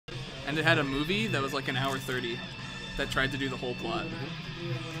And it had a movie that was like an hour 30 that tried to do the whole plot.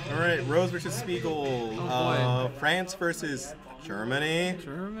 All right, Rose versus Spiegel. Oh, boy. France versus Germany.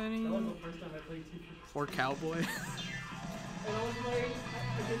 Germany? Or Cowboy?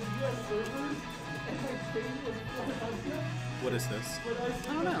 What is this?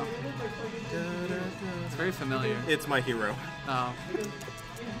 I don't know. It's very familiar. It's My Hero. Oh.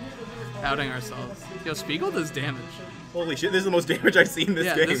 Outing ourselves. Yo, Spiegel does damage. Holy shit, this is the most damage I've seen this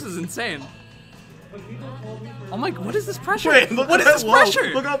game. Yeah, this is insane. Oh my, what is this pressure? Wait, look what at is that this low.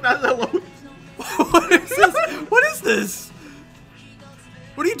 pressure? Look how fast that low. What is this? What is this?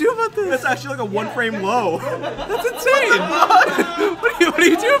 What do you do about this? That's actually like a 1 frame low. That's insane. What do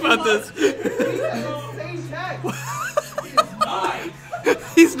you do about this?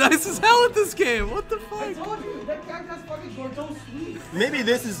 He's nice as hell at this game. What the fuck? Maybe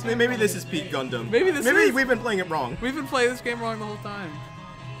this is peak Gundam. Maybe we've been playing it wrong. We've been playing this game wrong the whole time.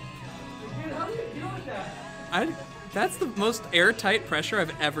 That's the most airtight pressure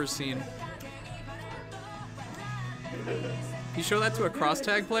I've ever seen. You show that to a cross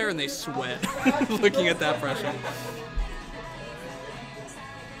tag player and they sweat looking at that pressure.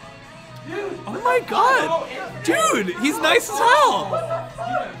 Oh my god! Dude, he's nice as hell!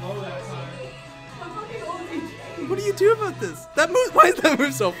 What do you do about this? That move, why is that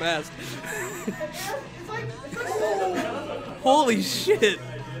move so fast? Holy shit!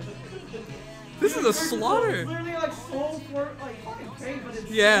 This is a slaughter!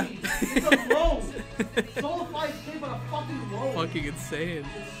 Yeah. Fucking insane.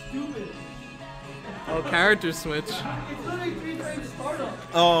 Oh, character switch.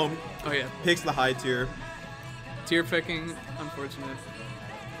 Oh yeah. Picks the high tier. Tier picking, unfortunate.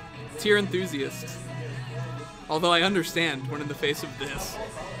 Tier enthusiast. Although I understand when in the face of this.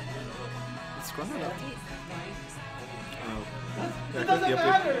 Squad up. It doesn't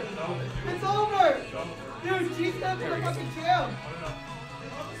matter! It's over! Dude, Cheez gonna be the fucking champ!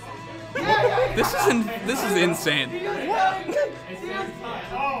 This is insane.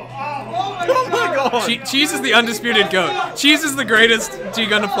 Oh my god! Cheez is the undisputed GOAT. Cheez is the greatest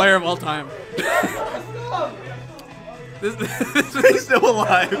G-Gundam player of all time. He's still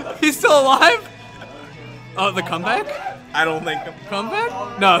alive. He's still alive? Oh, the comeback? I don't think.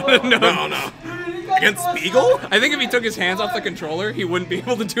 Comeback? No. Against Spiegel? I think if he took his hands off the controller, he wouldn't be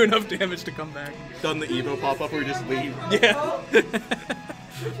able to do enough damage to come back. Done the Evo pop up or just leave. Yeah.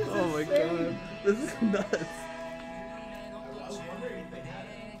 Oh my god. This is nuts.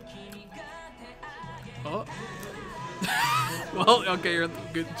 Oh. Well, okay, you're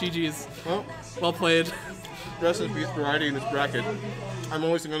good. GG's. Well played. Rest in peace variety in this bracket. I'm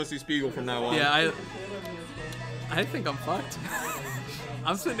always going to see Spiegel from now on. Yeah, I think I'm fucked.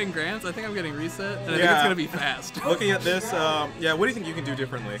 I'm sitting in grams. I think I'm getting reset, and I think it's gonna be fast. Looking at this, yeah, what do you think you can do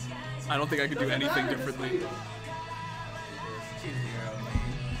differently? I don't think I could do anything differently.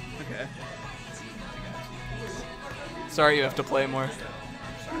 Okay. Sorry, you have to play more.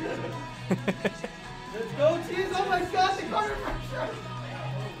 Let's go, Cheez! Oh my god, the corner pressure!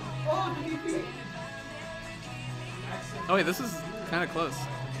 Oh, the DP! Oh wait, this is kind of close.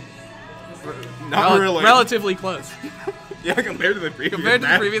 Not really. Relatively close. Yeah, compared to the previous Compared to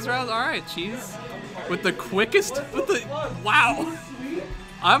the previous rounds? Alright, Cheez. With the quickest, wow.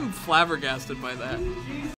 I'm flabbergasted by that.